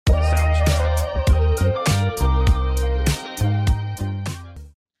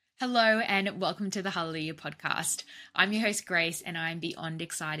Hello and welcome to the Hallelujah podcast. I'm your host, Grace, and I'm beyond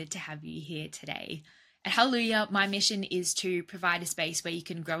excited to have you here today. At Hallelujah, my mission is to provide a space where you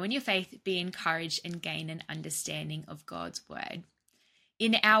can grow in your faith, be encouraged, and gain an understanding of God's word.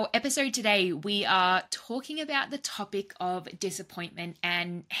 In our episode today, we are talking about the topic of disappointment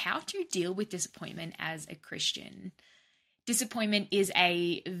and how to deal with disappointment as a Christian. Disappointment is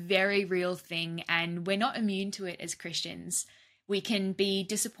a very real thing, and we're not immune to it as Christians. We can be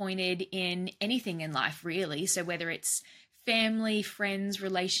disappointed in anything in life, really. So whether it's family, friends,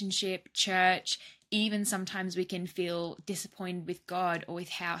 relationship, church, even sometimes we can feel disappointed with God or with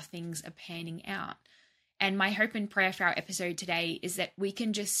how things are panning out. And my hope and prayer for our episode today is that we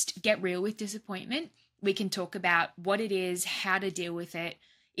can just get real with disappointment. We can talk about what it is, how to deal with it,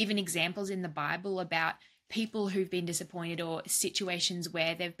 even examples in the Bible about people who've been disappointed or situations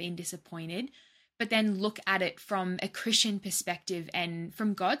where they've been disappointed, but then look at it from a Christian perspective and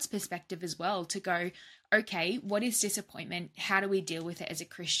from God's perspective as well to go, okay, what is disappointment? How do we deal with it as a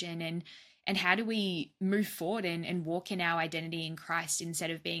Christian? And how do we move forward and walk in our identity in Christ instead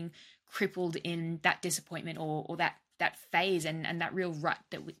of being crippled in that disappointment or that phase and that real rut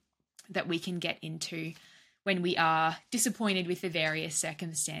that we can get into when we are disappointed with the various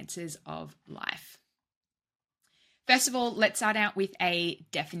circumstances of life. First of all, let's start out with a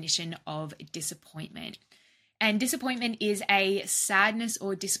definition of disappointment. And disappointment is a sadness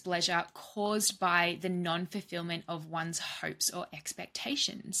or displeasure caused by the non-fulfillment of one's hopes or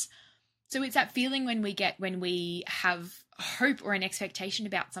expectations. So it's that feeling when we have hope or an expectation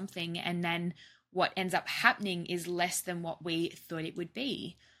about something, and then what ends up happening is less than what we thought it would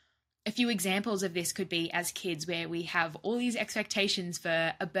be. A few examples of this could be as kids where we have all these expectations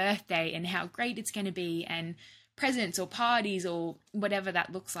for a birthday and how great it's going to be and presents or parties or whatever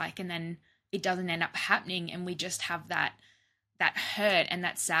that looks like, and then it doesn't end up happening, and we just have that hurt and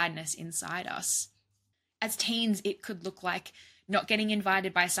that sadness inside us. As teens, it could look like not getting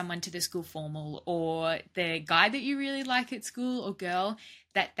invited by someone to the school formal, or the guy that you really like at school or girl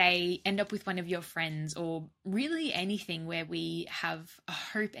that they end up with one of your friends, or really anything where we have a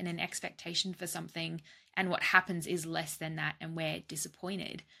hope and an expectation for something and what happens is less than that and we're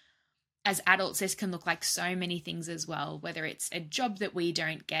disappointed. As adults, this can look like so many things as well, whether it's a job that we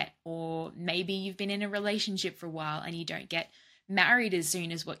don't get, or maybe you've been in a relationship for a while and you don't get married as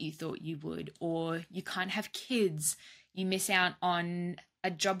soon as what you thought you would, or you can't have kids, you miss out on a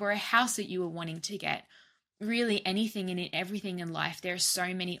job or a house that you were wanting to get. Really anything and everything in life, there are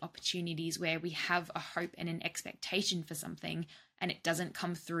so many opportunities where we have a hope and an expectation for something and it doesn't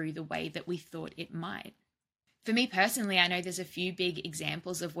come through the way that we thought it might. For me personally, I know there's a few big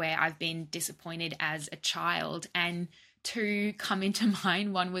examples of where I've been disappointed as a child, and two come into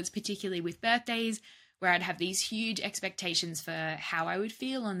mind. One was particularly with birthdays, where I'd have these huge expectations for how I would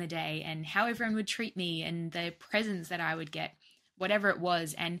feel on the day and how everyone would treat me and the presents that I would get, whatever it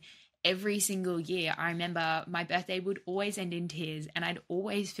was. And every single year, I remember my birthday would always end in tears and I'd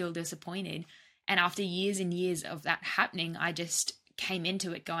always feel disappointed. And after years and years of that happening, I just came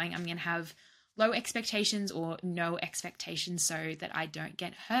into it going, I'm going to have low expectations or no expectations so that I don't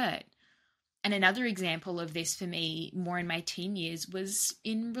get hurt. And another example of this for me more in my teen years was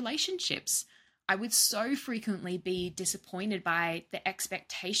in relationships. I would so frequently be disappointed by the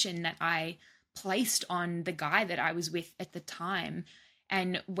expectation that I placed on the guy that I was with at the time.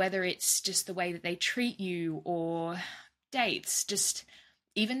 And whether it's just the way that they treat you or dates, just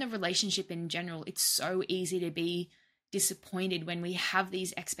even the relationship in general, it's so easy to be disappointed when we have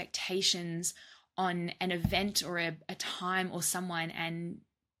these expectations on an event or a time or someone, and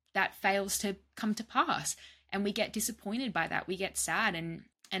that fails to come to pass, and we get disappointed by that. We get sad, and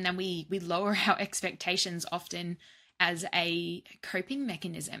then we lower our expectations often as a coping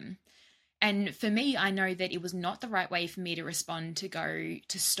mechanism. And for me, I know that it was not the right way for me to respond,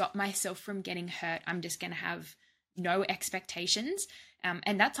 to stop myself from getting hurt. I'm just going to have no expectations.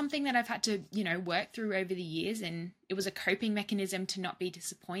 And that's something that I've had to, work through over the years. And it was a coping mechanism to not be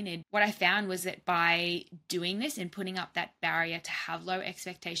disappointed. What I found was that by doing this and putting up that barrier to have low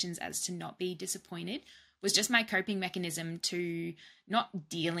expectations as to not be disappointed was just my coping mechanism to not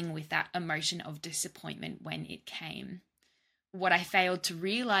dealing with that emotion of disappointment when it came. What I failed to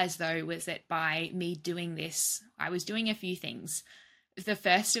realize, though, was that by me doing this, I was doing a few things. The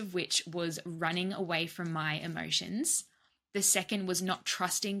first of which was running away from my emotions. The second was not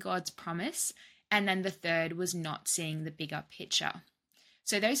trusting God's promise. And then the third was not seeing the bigger picture.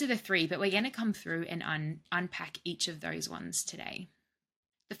 So those are the three, but we're going to come through and unpack each of those ones today.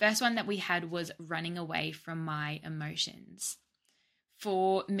 The first one that we had was running away from my emotions.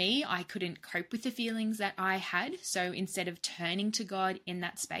 For me, I couldn't cope with the feelings that I had. So instead of turning to God in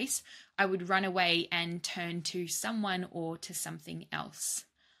that space, I would run away and turn to someone or to something else.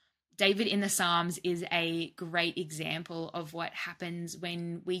 David in the Psalms is a great example of what happens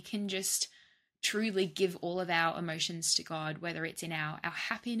when we can just truly give all of our emotions to God, whether it's in our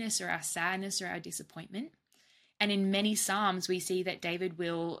happiness or our sadness or our disappointment. And in many Psalms, we see that David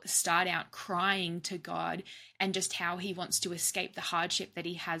will start out crying to God and just how he wants to escape the hardship that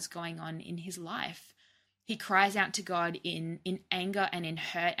he has going on in his life. He cries out to God in anger and in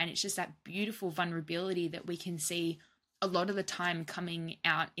hurt, and it's just that beautiful vulnerability that we can see a lot of the time coming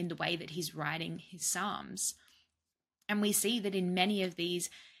out in the way that he's writing his Psalms. And we see that in many of these,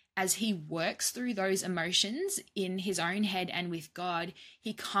 as he works through those emotions in his own head and with God,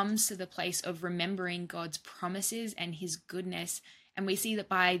 he comes to the place of remembering God's promises and his goodness. And we see that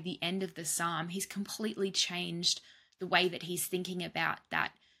by the end of the psalm, he's completely changed the way that he's thinking about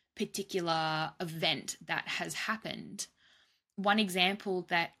that particular event that has happened. One example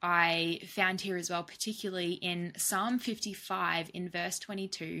that I found here as well, particularly in Psalm 55 in verse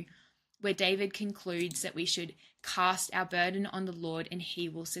 22, where David concludes that we should cast our burden on the Lord and he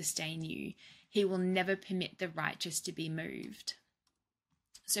will sustain you. He will never permit the righteous to be moved.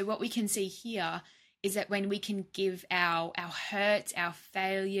 So what we can see here is that when we can give our hurts, our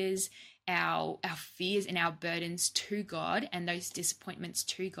failures, our fears and our burdens to God and those disappointments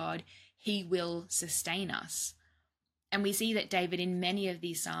to God, he will sustain us. And we see that David in many of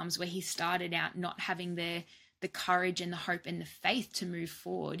these Psalms where he started out not having the courage and the hope and the faith to move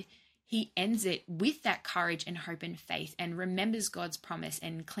forward, he ends it with that courage and hope and faith and remembers God's promise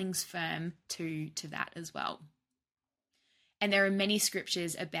and clings firm to that as well. And there are many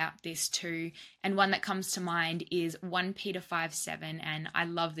scriptures about this too. And one that comes to mind is 1 Peter 5:7. And I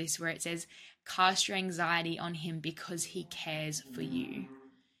love this, where it says, cast your anxiety on him because he cares for you.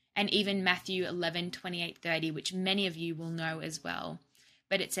 And even Matthew 11:28-30, which many of you will know as well.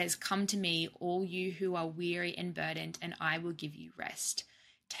 But it says, come to me, all you who are weary and burdened, and I will give you rest.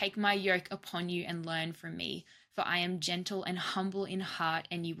 Take my yoke upon you and learn from me, for I am gentle and humble in heart,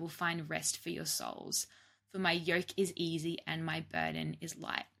 and you will find rest for your souls. For my yoke is easy and my burden is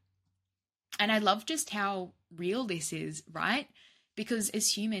light. And I love just how real this is, right? Because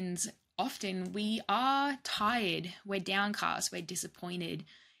as humans, often we are tired, we're downcast, we're disappointed.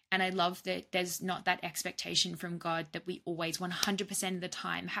 And I love that there's not that expectation from God that we always 100% of the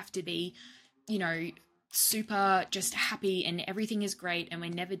time have to be, super just happy and everything is great and we're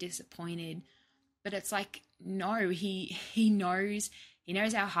never disappointed. But it's like, no, he knows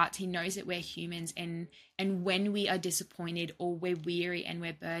our hearts. He knows that we're humans, and when we are disappointed or we're weary and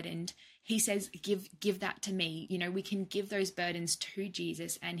we're burdened, he says, give that to me. We can give those burdens to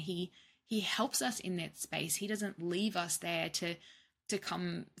Jesus, and he helps us in that space. He doesn't leave us there to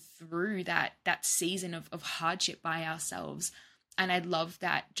come through that season of hardship by ourselves. And I love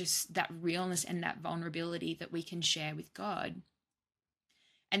that, just that realness and that vulnerability that we can share with God.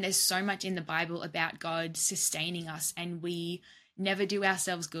 And there's so much in the Bible about God sustaining us, and we never do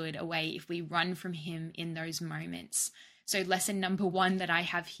ourselves good away if we run from him in those moments. So lesson number 1 that I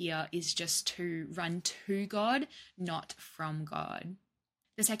have here is just to run to God, not from God.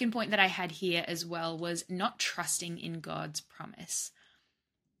 The second point that I had here as well was not trusting in God's promise.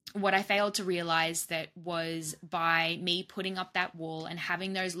 What I failed to realize that was by me putting up that wall and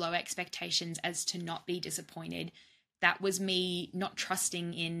having those low expectations as to not be disappointed, that was me not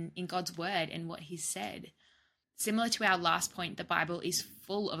trusting in God's word and what he said. Similar to our last point, the Bible is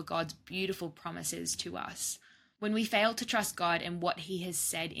full of God's beautiful promises to us. When we fail to trust God and what he has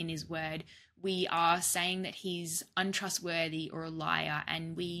said in his word, we are saying that he's untrustworthy or a liar,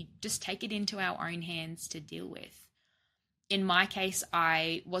 and we just take it into our own hands to deal with. In my case,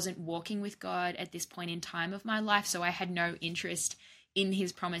 I wasn't walking with God at this point in time of my life, so I had no interest in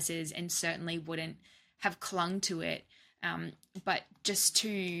his promises and certainly wouldn't have clung to it. But just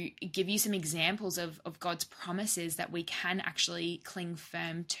to give you some examples of God's promises that we can actually cling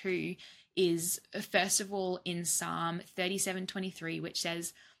firm to is, first of all, in Psalm 37:23, which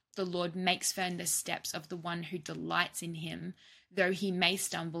says, the Lord makes firm the steps of the one who delights in him. Though he may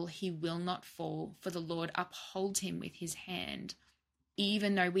stumble, he will not fall, for the Lord upholds him with his hand.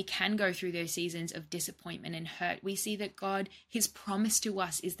 Even though we can go through those seasons of disappointment and hurt, we see that God, his promise to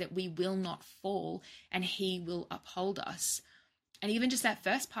us is that we will not fall and he will uphold us. And even just that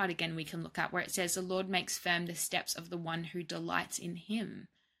first part again, we can look at where it says, the Lord makes firm the steps of the one who delights in him.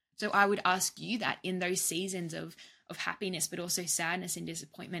 So I would ask you that in those seasons of happiness, but also sadness and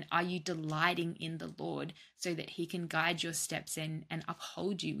disappointment, are you delighting in the Lord so that he can guide your steps in and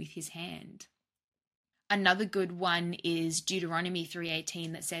uphold you with his hand? Another good one is Deuteronomy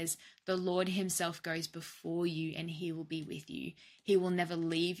 3:18 that says, "The Lord himself goes before you and he will be with you. He will never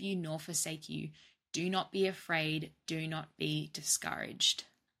leave you nor forsake you. Do not be afraid. Do not be discouraged."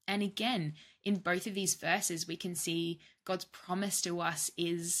 And again, in both of these verses, we can see God's promise to us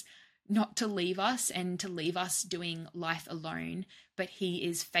is not to leave us and to leave us doing life alone, but he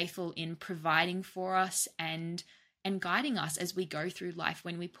is faithful in providing for us and guiding us as we go through life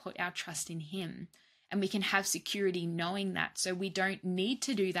when we put our trust in him. And we can have security knowing that. So we don't need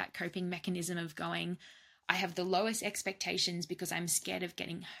to do that coping mechanism of going, I have the lowest expectations because I'm scared of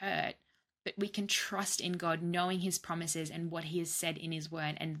getting hurt. But we can trust in God, knowing his promises and what he has said in his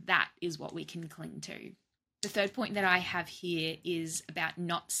word. And that is what we can cling to. The third point that I have here is about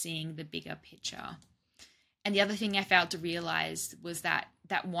not seeing the bigger picture. And the other thing I failed to realize was that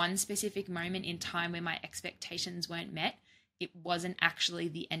one specific moment in time where my expectations weren't met, it wasn't actually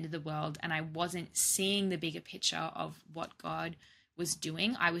the end of the world, and I wasn't seeing the bigger picture of what God was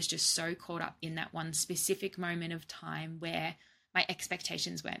doing. I was just so caught up in that one specific moment of time where my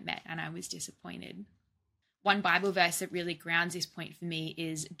expectations weren't met and I was disappointed. One Bible verse that really grounds this point for me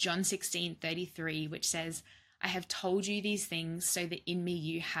is John 16:33, which says, "I have told you these things so that in me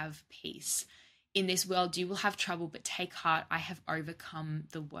you have peace. In this world you will have trouble, but take heart, I have overcome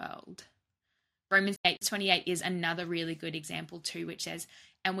the world." Romans 8:28 is another really good example too, which says,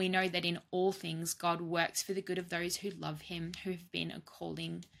 "And we know that in all things God works for the good of those who love him, who have been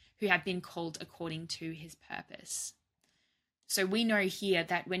called according to his purpose." So we know here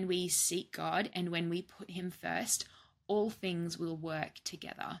that when we seek God and when we put him first, all things will work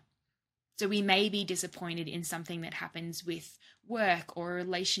together. So we may be disappointed in something that happens with work or a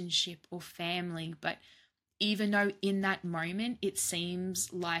relationship or family, but even though in that moment it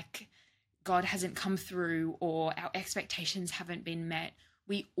seems like God hasn't come through or our expectations haven't been met,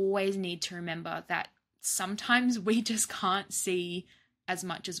 we always need to remember that sometimes we just can't see as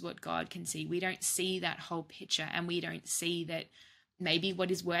much as what God can see. We don't see that whole picture, and we don't see that maybe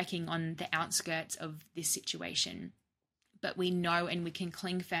what is working on the outskirts of this situation. But we know and we can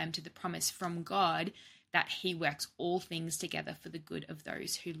cling firm to the promise from God that he works all things together for the good of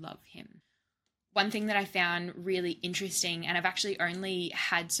those who love him. One thing that I found really interesting, and I've actually only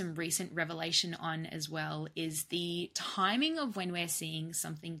had some recent revelation on as well, is the timing of when we're seeing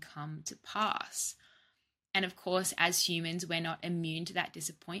something come to pass. And of course, as humans, we're not immune to that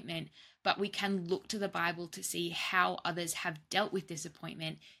disappointment, but we can look to the Bible to see how others have dealt with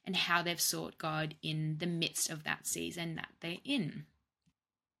disappointment and how they've sought God in the midst of that season that they're in.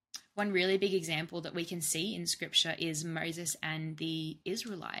 One really big example that we can see in Scripture is Moses and the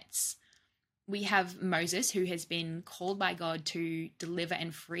Israelites. We have Moses, who has been called by God to deliver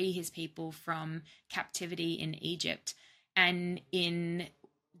and free his people from captivity in Egypt. And in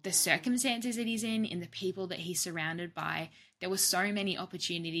the circumstances that he's in the people that he's surrounded by, there were so many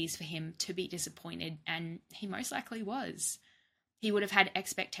opportunities for him to be disappointed, and he most likely was. He would have had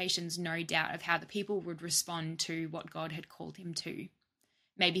expectations, no doubt, of how the people would respond to what God had called him to.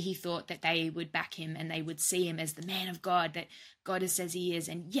 Maybe he thought that they would back him and they would see him as the man of God that God says he is.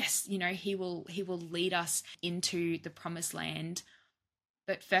 And yes, he will lead us into the promised land.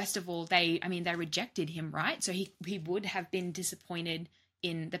 But first of all, they rejected him, right? So he would have been disappointed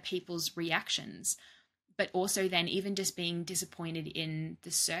in the people's reactions. But also then even just being disappointed in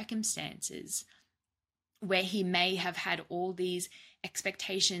the circumstances where he may have had all these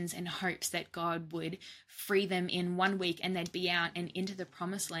expectations and hopes that God would free them in 1 week and they'd be out and into the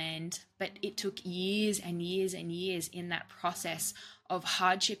promised land. But it took years and years and years in that process of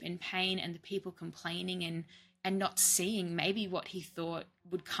hardship and pain and the people complaining and not seeing maybe what he thought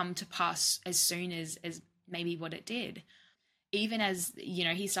would come to pass as soon as maybe what it did. Even as,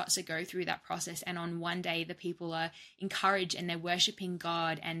 he starts to go through that process, and on one day the people are encouraged and they're worshiping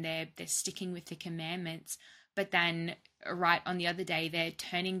God and they're sticking with the commandments. But then right on the other day, they're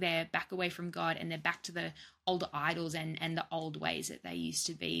turning their back away from God and they're back to the older idols and the old ways that they used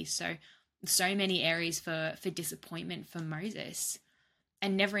to be. So many areas for disappointment for Moses.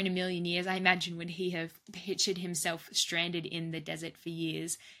 And never in a million years, I imagine, would he have pictured himself stranded in the desert for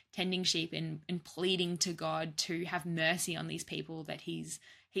years, tending sheep and pleading to God to have mercy on these people that he's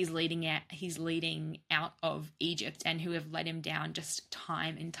leading out of Egypt and who have let him down just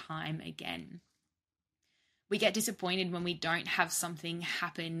time and time again. We get disappointed when we don't have something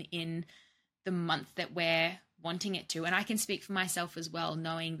happen in the month that we're wanting it to. And I can speak for myself as well,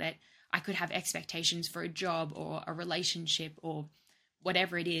 knowing that I could have expectations for a job or a relationship or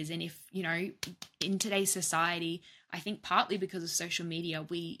whatever it is. And if, in today's society, I think partly because of social media,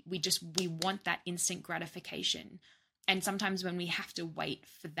 we want that instant gratification. And sometimes when we have to wait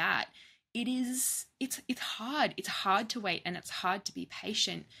for that, it's hard. It's hard to wait and it's hard to be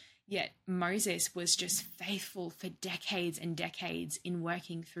patient. Yet Moses was just faithful for decades and decades in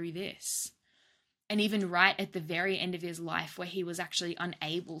working through this. And even right at the very end of his life, where he was actually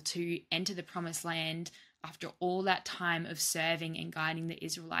unable to enter the promised land after all that time of serving and guiding the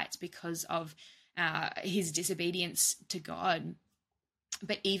Israelites because of his disobedience to God.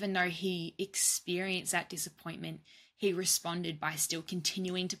 But even though he experienced that disappointment, he responded by still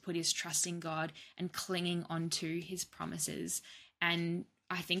continuing to put his trust in God and clinging onto his promises. And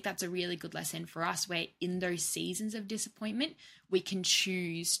I think that's a really good lesson for us, where in those seasons of disappointment, we can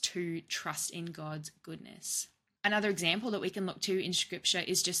choose to trust in God's goodness. Another example that we can look to in scripture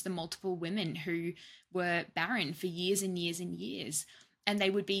is just the multiple women who were barren for years and years and years. And they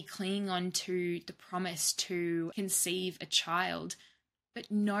would be clinging on to the promise to conceive a child, but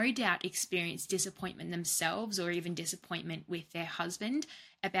no doubt experienced disappointment themselves, or even disappointment with their husband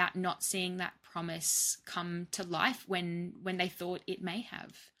about not seeing that promise come to life when they thought it may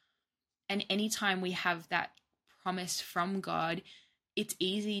have. And anytime we have that promise from God, it's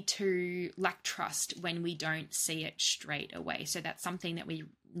easy to lack trust when we don't see it straight away. So that's something that we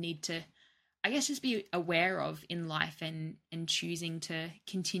need to, I guess, just be aware of in life, and choosing to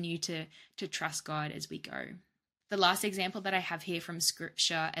continue to trust God as we go. The last example that I have here from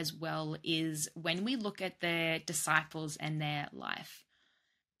scripture as well is when we look at the disciples and their life.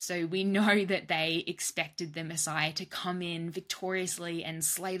 So we know that they expected the Messiah to come in victoriously and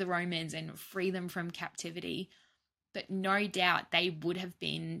slay the Romans and free them from captivity. But no doubt they would have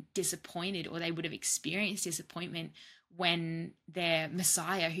been disappointed, or they would have experienced disappointment when their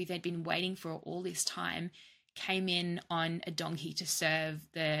Messiah, who they'd been waiting for all this time, came in on a donkey to serve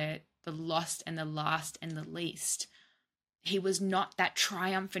the lost and the last and the least. He was not that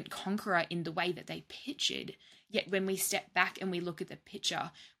triumphant conqueror in the way that they pictured. Yet when we step back and we look at the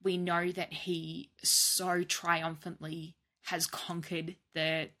picture, we know that he so triumphantly has conquered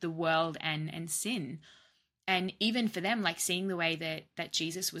the world and sin. And even for them, like seeing the way that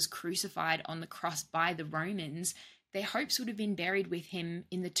Jesus was crucified on the cross by the Romans, their hopes would have been buried with him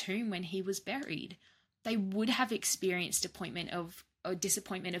in the tomb when he was buried. They would have experienced disappointment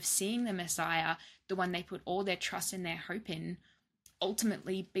of seeing the Messiah, the one they put all their trust and their hope in,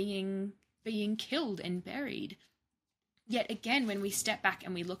 ultimately being killed and buried. Yet again, when we step back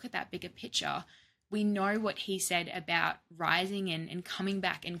and we look at that bigger picture, we know what he said about rising and coming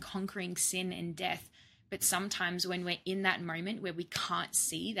back and conquering sin and death. But sometimes when we're in that moment where we can't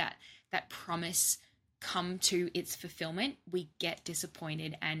see that promise come to its fulfillment, we get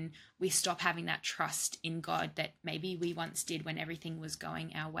disappointed and we stop having that trust in God that maybe we once did when everything was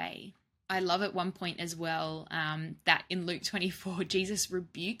going our way. I love at one point as well that in Luke 24, Jesus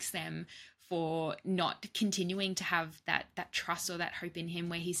rebukes them for not continuing to have that trust or that hope in him,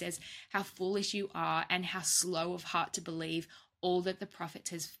 where he says, "How foolish you are, and how slow of heart to believe all that the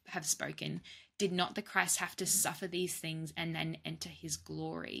prophets have spoken. Did not the Christ have to suffer these things and then enter his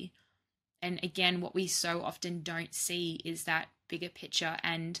glory?" And again, what we so often don't see is that bigger picture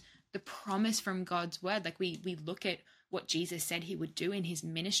and the promise from God's word. Like we look at what Jesus said he would do in his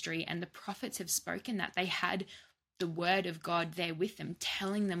ministry, and the prophets have spoken that. They had the word of God there with them,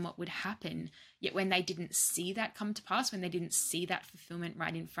 telling them what would happen. Yet when they didn't see that come to pass, when they didn't see that fulfillment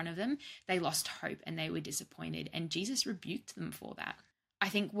right in front of them, they lost hope and they were disappointed. And Jesus rebuked them for that. I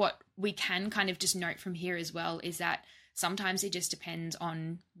think what we can kind of just note from here as well is that sometimes it just depends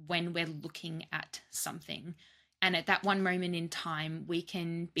on when we're looking at something. And at that one moment in time, we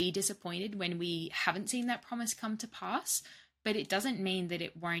can be disappointed when we haven't seen that promise come to pass, but it doesn't mean that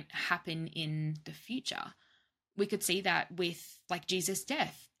it won't happen in the future. We could see that with like Jesus'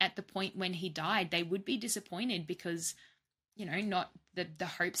 death. At the point when he died, they would be disappointed because, not the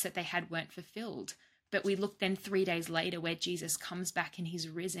hopes that they had weren't fulfilled. But we look then 3 days later where Jesus comes back and he's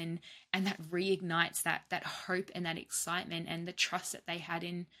risen, and that reignites that hope and that excitement and the trust that they had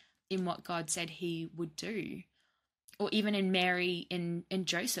in what God said he would do. Or even in Mary and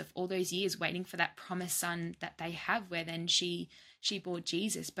Joseph, all those years waiting for that promised son that they have, where then she bore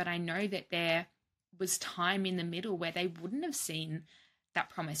Jesus. But I know that there was time in the middle where they wouldn't have seen that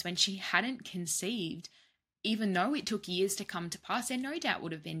promise, when she hadn't conceived. Even though it took years to come to pass, there no doubt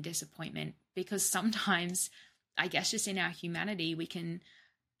would have been disappointment, because sometimes, I guess just in our humanity, we can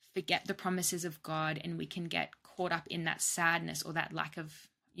forget the promises of God and we can get caught up in that sadness or that lack of,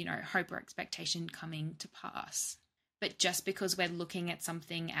 hope or expectation coming to pass. But just because we're looking at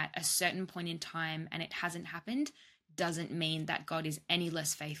something at a certain point in time and it hasn't happened, doesn't mean that God is any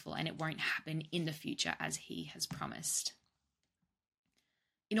less faithful and it won't happen in the future as he has promised.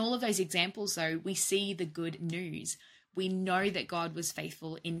 In all of those examples, though, we see the good news. we know that God was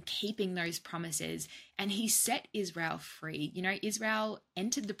faithful in keeping those promises, and he set Israel free. You know, Israel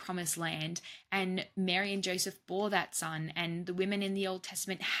entered the promised land, and Mary and Joseph bore that son, and the women in the Old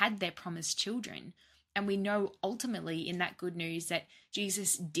Testament had their promised children. And we know ultimately in that good news that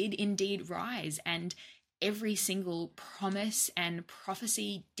Jesus did indeed rise, and every single promise and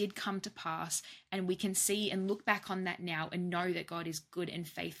prophecy did come to pass, and we can see and look back on that now and know that God is good and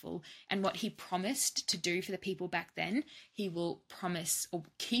faithful, and what he promised to do for the people back then, he will promise or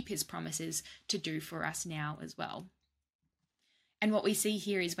keep his promises to do for us now as well. And what we see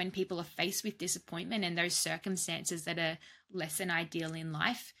here is when people are faced with disappointment and those circumstances that are less than ideal in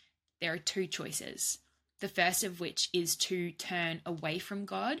life, there are two choices. The first of which is to turn away from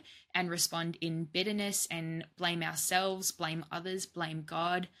God and respond in bitterness and blame ourselves, blame others, blame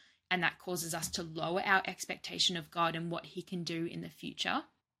God. And that causes us to lower our expectation of God and what he can do in the future.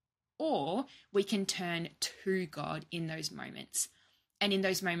 Or we can turn to God in those moments. And in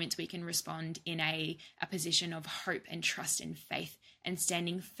those moments, we can respond in a position of hope and trust and faith and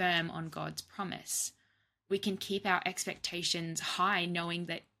standing firm on God's promise. We can keep our expectations high, knowing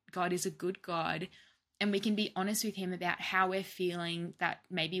that God is a good God, and we can be honest with him about how we're feeling, that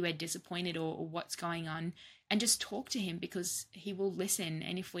maybe we're disappointed or what's going on, and just talk to him because he will listen.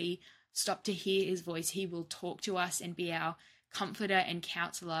 And if we stop to hear his voice, he will talk to us and be our comforter and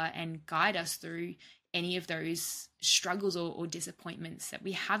counselor and guide us through any of those struggles or disappointments that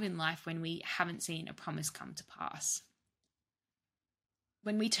we have in life when we haven't seen a promise come to pass.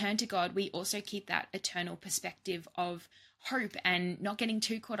 When we turn to God, we also keep that eternal perspective of hope and not getting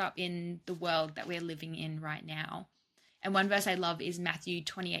too caught up in the world that we're living in right now. And one verse I love is Matthew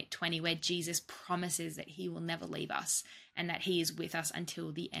 28:20, where Jesus promises that he will never leave us and that he is with us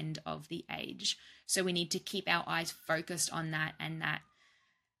until the end of the age. So we need to keep our eyes focused on that, and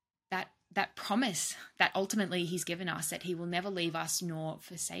that promise that ultimately he's given us, that he will never leave us nor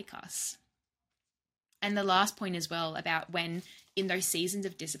forsake us. And the last point as well about when in those seasons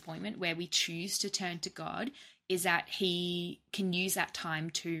of disappointment where we choose to turn to God is that he can use that time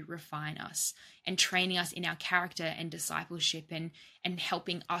to refine us and training us in our character and discipleship and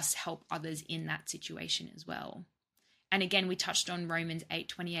helping us help others in that situation as well. And again, we touched on Romans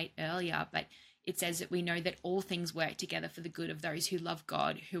 8:28 earlier, but it says that we know that all things work together for the good of those who love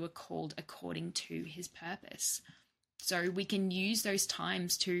God, who are called according to his purpose. So we can use those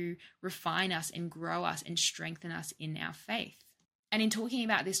times to refine us and grow us and strengthen us in our faith. And in talking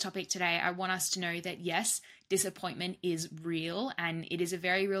about this topic today, I want us to know that yes, disappointment is real, and it is a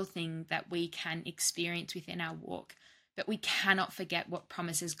very real thing that we can experience within our walk. But we cannot forget what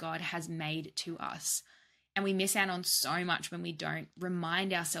promises God has made to us. And we miss out on so much when we don't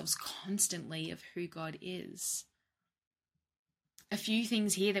remind ourselves constantly of who God is. A few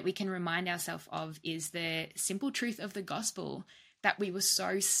things here that we can remind ourselves of is the simple truth of the gospel, that we were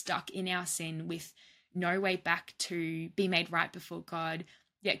so stuck in our sin with no way back to be made right before God,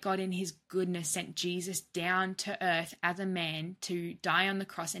 yet God in his goodness sent Jesus down to earth as a man to die on the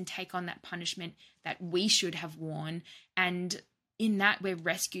cross and take on that punishment that we should have worn. And in that, we're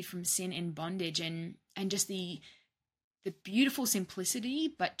rescued from sin and bondage, and just the beautiful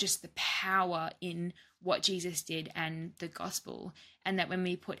simplicity, but just the power in what Jesus did and the gospel. And that when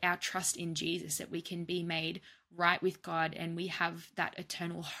we put our trust in Jesus, that we can be made right with God and we have that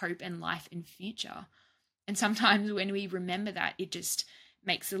eternal hope and life and future. And sometimes when we remember that, it just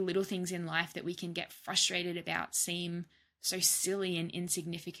makes the little things in life that we can get frustrated about seem so silly and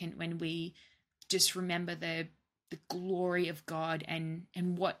insignificant when we just remember the glory of God and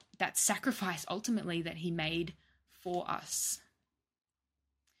what that sacrifice ultimately that he made for us.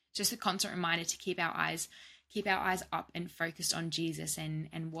 Just a constant reminder to keep our eyes up and focused on Jesus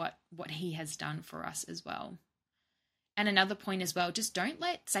and what he has done for us as well. And another point as well, just don't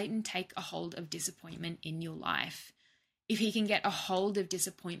let Satan take a hold of disappointment in your life. If he can get a hold of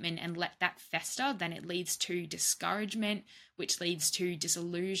disappointment and let that fester, then it leads to discouragement, which leads to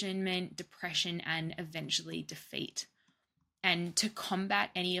disillusionment, depression, and eventually defeat. And to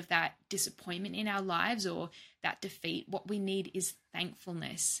combat any of that disappointment in our lives or that defeat, what we need is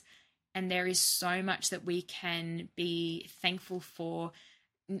thankfulness. And there is so much that we can be thankful for.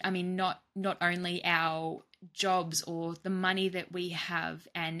 I mean, not only our jobs or the money that we have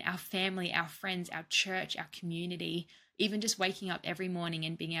and our family, our friends, our church, our community, even just waking up every morning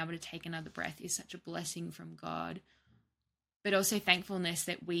and being able to take another breath is such a blessing from God. But also thankfulness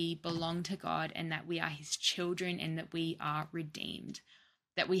that we belong to God and that we are his children and that we are redeemed,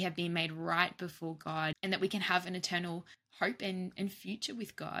 that we have been made right before God and that we can have an eternal hope and future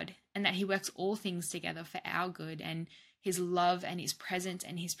with God, and that he works all things together for our good, and his love and his presence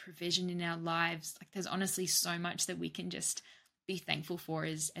and his provision in our lives. Like, there's honestly so much that we can just be thankful for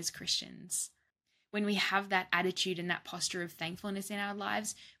as Christians. When we have that attitude and that posture of thankfulness in our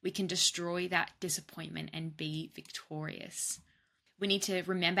lives, we can destroy that disappointment and be victorious. We need to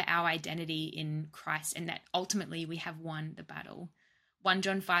remember our identity in Christ, and that ultimately we have won the battle. 1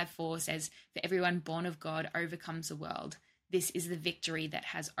 John 5:4 says, "For everyone born of God overcomes the world. This is the victory that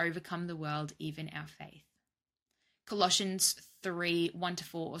has overcome the world, even our faith." Colossians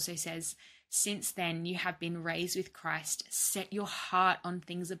 3:1-4 also says, "Since then you have been raised with Christ. Set your heart on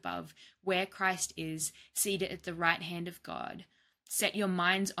things above, where Christ is, seated at the right hand of God. Set your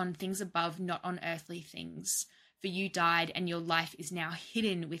minds on things above, not on earthly things. For you died, and your life is now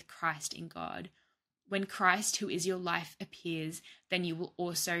hidden with Christ in God. When Christ, who is your life, appears, then you will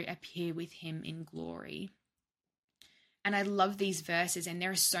also appear with him in glory." And I love these verses, and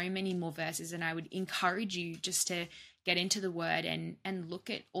there are so many more verses, and I would encourage you just to get into the word and look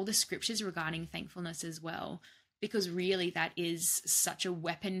at all the scriptures regarding thankfulness as well, because really that is such a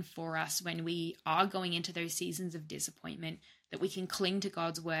weapon for us when we are going into those seasons of disappointment, that we can cling to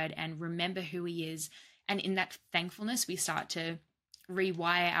God's word and remember who he is. And in that thankfulness, we start to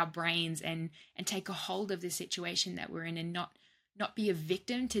rewire our brains and take a hold of the situation that we're in, and not be a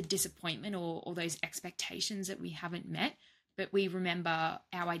victim to disappointment or those expectations that we haven't met, but we remember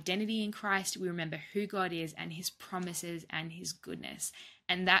our identity in Christ. We remember who God is and his promises and his goodness.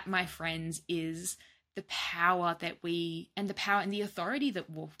 And that, my friends, is the power and the authority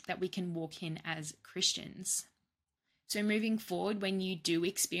that we can walk in as Christians. So moving forward, when you do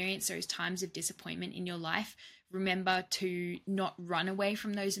experience those times of disappointment in your life, remember to not run away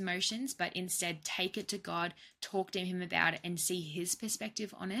from those emotions, but instead take it to God, talk to him about it, and see his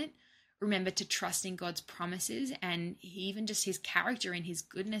perspective on it. Remember to trust in God's promises and even just his character and his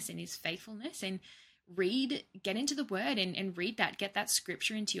goodness and his faithfulness, and get into the word and read that, get that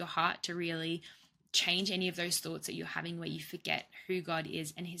scripture into your heart to really change any of those thoughts that you're having where you forget who God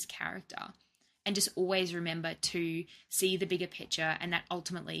is and his character. And just always remember to see the bigger picture, and that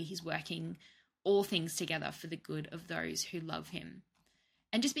ultimately he's working all things together for the good of those who love him.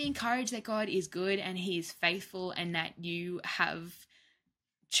 And just be encouraged that God is good and he is faithful, and that you have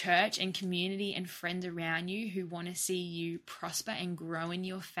church and community and friends around you who want to see you prosper and grow in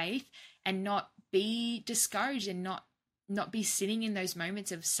your faith, and not be discouraged and not be sitting in those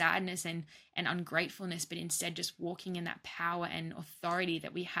moments of sadness and ungratefulness, but instead just walking in that power and authority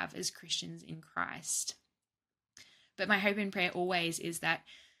that we have as Christians in Christ. But my hope and prayer always is that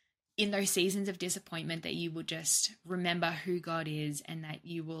in those seasons of disappointment, that you will just remember who God is, and that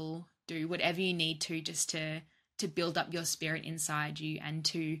you will do whatever you need to just to build up your spirit inside you, and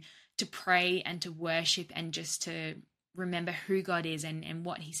to pray and to worship, and just to remember who God is and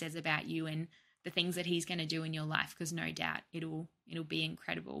what he says about you and the things that he's going to do in your life, because no doubt it'll be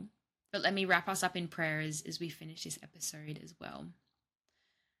incredible. But let me wrap us up in prayer as we finish this episode as well.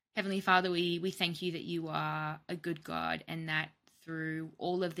 Heavenly Father, we thank you that you are a good God, and that through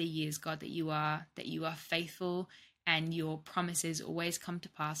all of the years, God, that you are faithful, and your promises always come to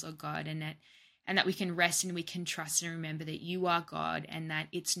pass, oh God, and that we can rest and we can trust and remember that you are God, and that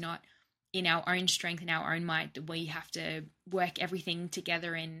it's not in our own strength and our own might that we have to work everything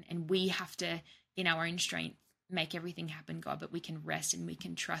together and we have to, in our own strength, make everything happen, God, but we can rest and we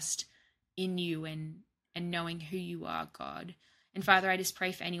can trust in you and knowing who you are, God. And Father, I just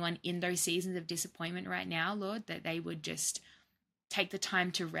pray for anyone in those seasons of disappointment right now, Lord, that they would just take the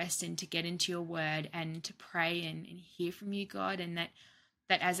time to rest and to get into your word and to pray and hear from you, God, and that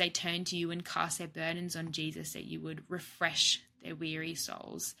as they turn to you and cast their burdens on Jesus, that you would refresh their weary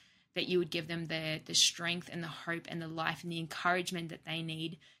souls, that you would give them the strength and the hope and the life and the encouragement that they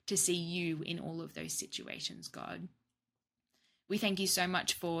need to see you in all of those situations, God. We thank you so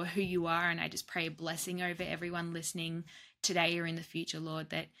much for who you are, and I just pray a blessing over everyone listening today or in the future, Lord,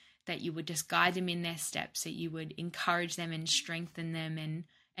 that you would just guide them in their steps, that you would encourage them and strengthen them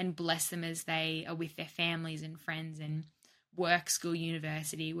and bless them as they are with their families and friends and work, school,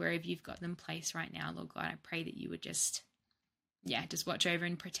 university, wherever you've got them placed right now, Lord God. I pray that you would just watch over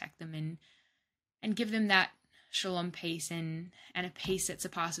and protect them and give them that shalom peace and a peace that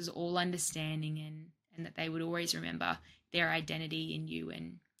surpasses all understanding, and that they would always remember their identity in you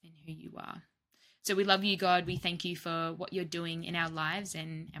and who you are. So we love you, God. We thank you for what you're doing in our lives,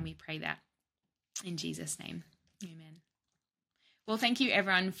 and we pray that in Jesus' name. Amen. Well, thank you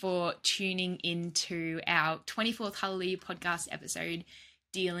everyone for tuning into our 24th Hallelujah podcast episode,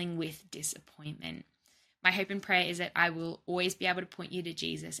 dealing with disappointment. My hope and prayer is that I will always be able to point you to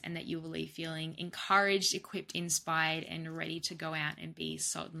Jesus and that you will leave feeling encouraged, equipped, inspired, and ready to go out and be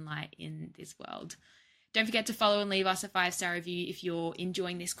salt and light in this world. Don't forget to follow and leave us a 5-star review if you're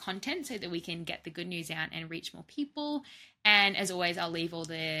enjoying this content so that we can get the good news out and reach more people. And as always, I'll leave all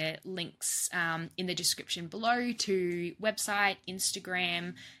the links in the description below to website,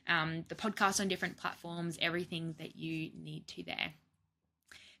 Instagram, the podcast on different platforms, everything that you need to there.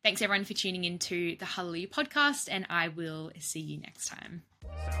 Thanks everyone for tuning into the Hallelujah podcast, and I will see you next time.